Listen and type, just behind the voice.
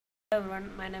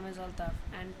Everyone, my name is Altaf,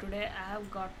 and today I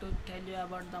have got to tell you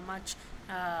about the much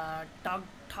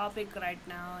topic right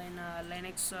now in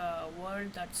Linux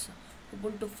world. That's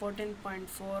Ubuntu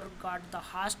 14.4 got the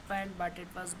hotspot, but it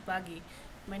was buggy.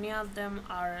 Many of them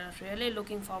are really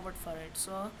looking forward for it.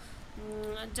 So,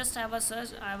 just have a search.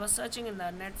 I was searching in the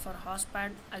net for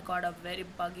hotspot. I got a very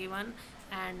buggy one,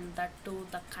 and that too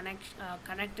the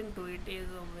connecting to it is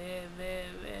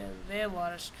way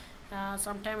worse.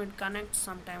 Sometimes it connects,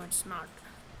 sometimes it's not.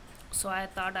 So I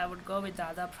thought I would go with the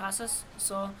other process.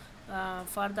 So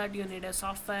for that you need a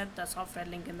software. The software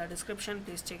link in the description.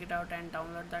 Please check it out and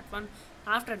download that one.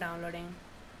 After downloading,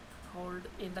 hold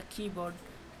in the keyboard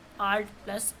Alt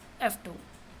plus F2.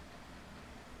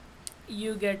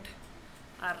 You get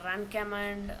a run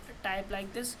command type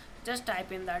like this. Just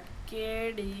type in that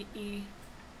kde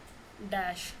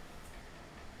dash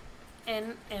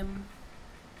nm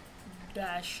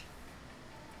dash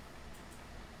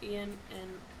NNECTION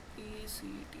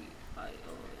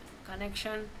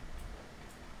connection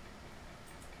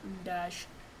dash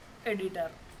editor.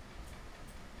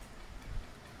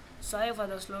 Sorry for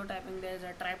the slow typing. There is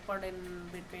a tripod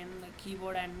in between the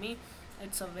keyboard and me.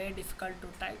 It's a very difficult to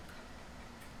type.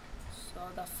 So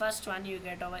the first one you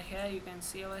get over here, you can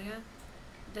see over here,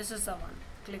 this is the one.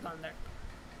 Click on that.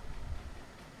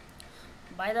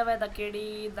 By the way, the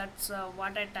KDE, that's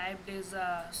what I typed is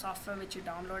software which you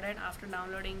downloaded. After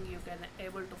downloading, you can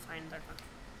able to find that one.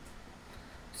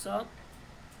 So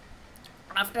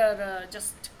after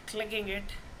just clicking it,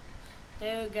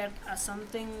 there you get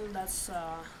something that's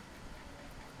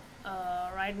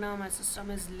right now my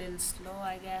system is a little slow,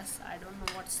 I guess. I don't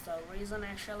know what's the reason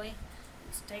actually.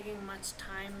 It's taking much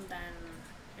time than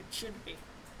it should be.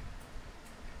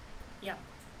 Yeah,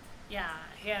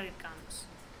 here it comes.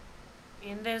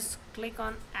 In this, click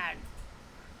on add,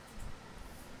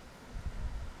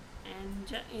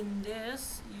 and in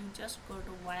this you just go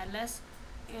to wireless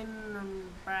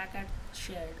in bracket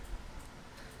shared.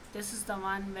 This is the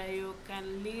one where you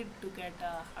can lead to get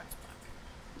a hotspot.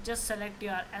 Just select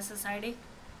your SSID.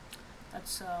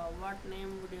 That's what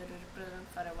name would you represent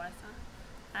for a Wi-Fi?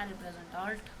 I represent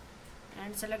Alt,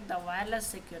 and select the wireless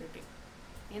security.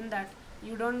 In that,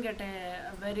 you don't get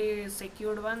a very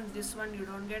secured one. This one you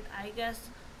don't get. I guess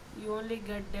you only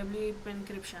get WEP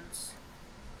encryptions.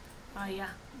 Yeah,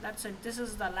 that's it. This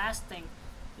is the last thing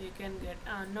you can get.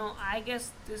 No, I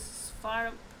guess this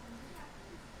far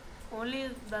only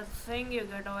the thing you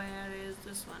get over here is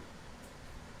this one.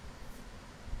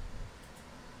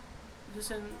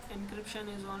 This encryption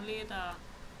is only the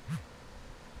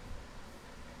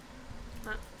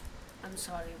I'm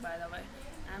sorry, by the way,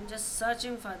 I'm just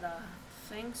searching for the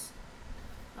things.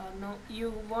 No,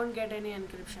 you won't get any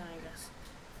encryption, I guess.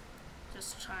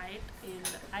 Just try it,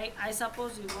 and I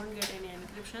suppose you won't get any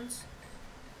encryptions.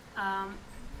 I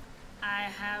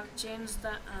have changed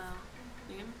the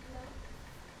name.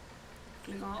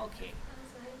 Click on OK.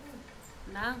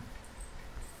 Now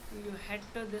you head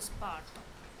to this part.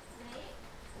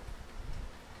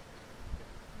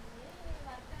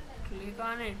 Click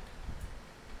on it,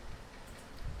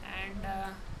 and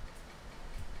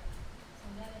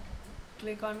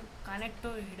click on connect to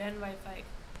hidden Wi-Fi.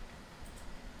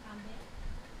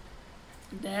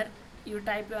 There you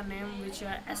type your name which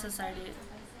your SSID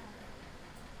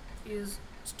is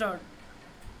stored.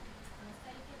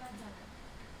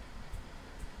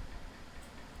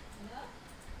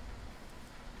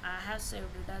 I have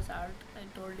saved it as Alt, I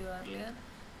told you earlier,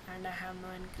 and I have no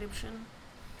encryption.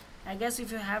 I guess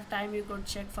if you have time you could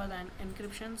check for the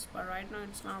encryptions, but right now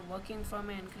it's not working for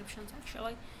my encryptions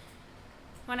actually.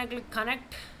 When I click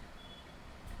connect,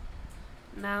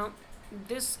 now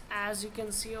this, as you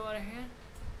can see over here,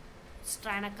 it's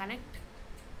trying to connect.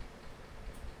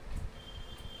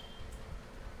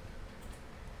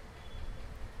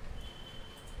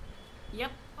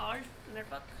 Yep, Alt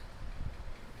network,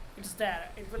 it's there,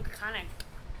 it will connect.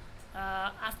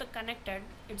 After connected,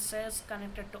 it says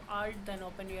connected to Alt, then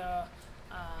open your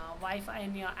Wi-Fi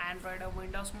in your Android or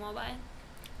Windows mobile,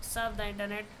 surf the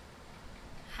internet,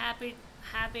 happy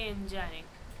enjoying.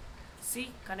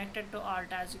 See, connected to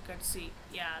Alt, as you can see.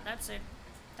 Yeah, that's it.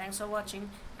 Thanks for watching,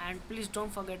 and please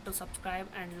don't forget to subscribe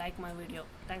and like my video.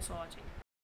 Thanks for watching.